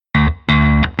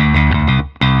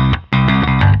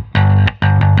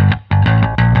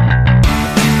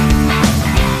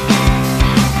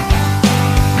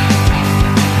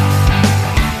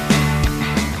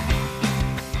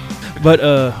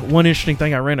But one interesting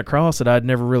thing I ran across that I'd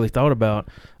never really thought about,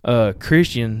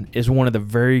 Christian is one of the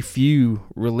very few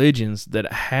religions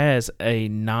that has a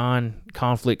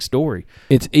non-conflict story.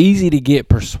 It's easy to get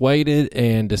persuaded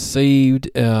and deceived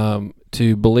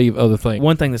to believe other things.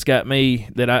 One thing that's got me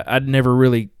that I'd never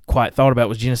really quite thought about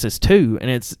was Genesis 2,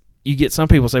 and you get some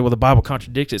people say, well, the Bible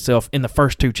contradicts itself in the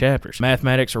first 2 chapters.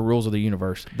 Mathematics or rules of the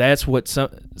universe. That's what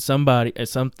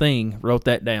something wrote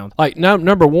that down. Like,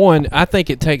 number one, I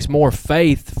think it takes more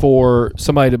faith for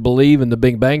somebody to believe in the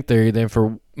Big Bang Theory than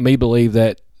for me believe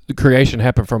that the creation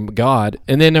happened from God.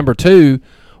 And then number 2,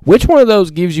 which one of those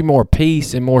gives you more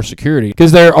peace and more security?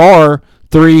 Because there are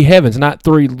 3 heavens, not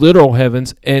 3 literal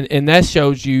heavens, and that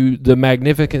shows you the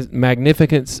magnificence.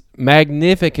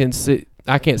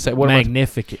 I can't say what.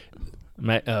 Magnificent.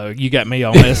 You got me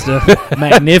all messed up.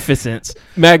 Magnificence.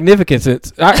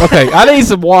 Magnificence. Okay, I need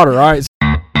some water. All right.